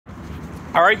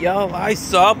Alright, y'all, I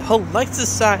saw Polite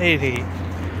Society.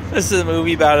 This is a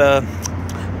movie about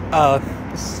a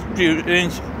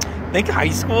student, I think high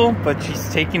school, but she's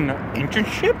taking an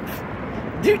internship?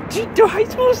 Do high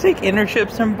schools take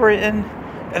internships in Britain?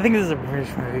 I think this is a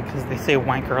British movie because they say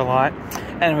wanker a lot.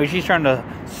 Anyway, she's trying to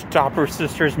stop her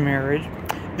sister's marriage.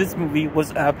 This movie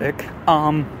was epic.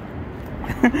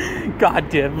 God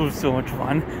damn, it was so much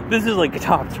fun. This is like a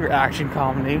top tier action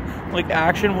comedy. Like,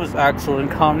 action was excellent,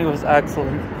 comedy was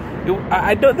excellent.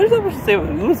 I don't, there's not much to say. It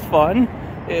was fun.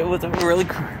 It was a really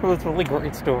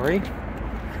great story.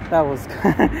 That was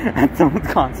that's some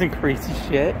constant crazy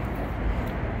shit.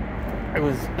 It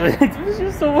was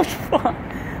just so much fun.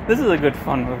 This is a good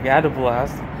fun movie. I had a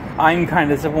blast. I'm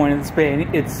kind of disappointed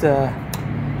it's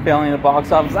failing the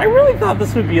box office. I really thought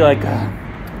this would be like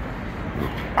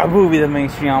a movie that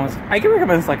makes you honest. I can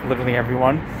recommend this like literally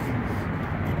everyone.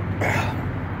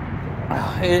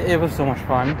 It was so much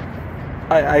fun.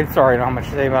 I'm sorry I don't have much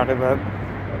to say about it, but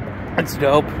it's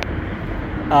dope.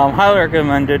 Highly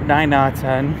recommended. 9 out of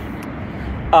 10.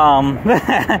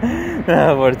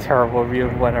 What a terrible review.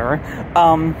 Whatever.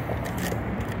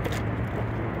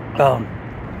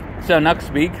 So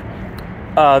next week,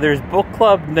 there's book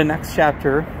club. The next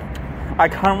chapter. I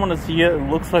kind of want to see it. It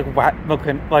looks like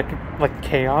like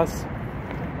chaos,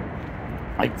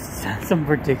 like some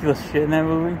ridiculous shit in that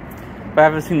movie. But I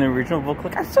haven't seen the original book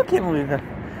club. I still can't believe that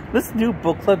this new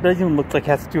book club doesn't even look like it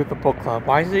has to do with the book club.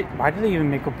 Why did they even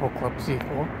make a book club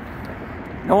sequel?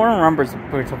 No one remembers the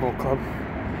original book club.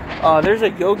 There's a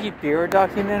Yogi Berra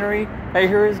documentary I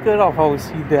hear is good. I'll probably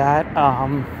see that.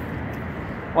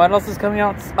 What else is coming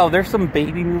out? Oh, there's some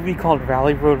baby movie called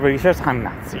Valley Road Racers. I'm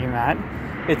not seeing that.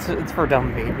 It's for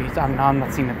dumb babies. I'm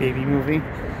not seeing the baby movie.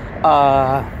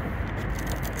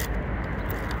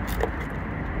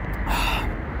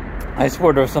 I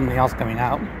swore there was something else coming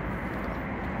out.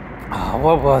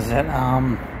 What was it? I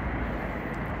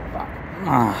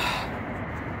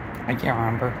can't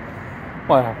remember.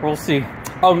 Whatever, we'll see.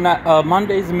 Oh,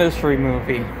 Monday's a mystery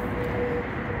movie.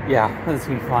 Yeah, this is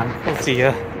gonna be fun. We'll see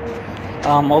ya.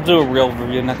 I'll do a real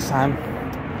review next time.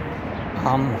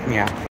 Yeah.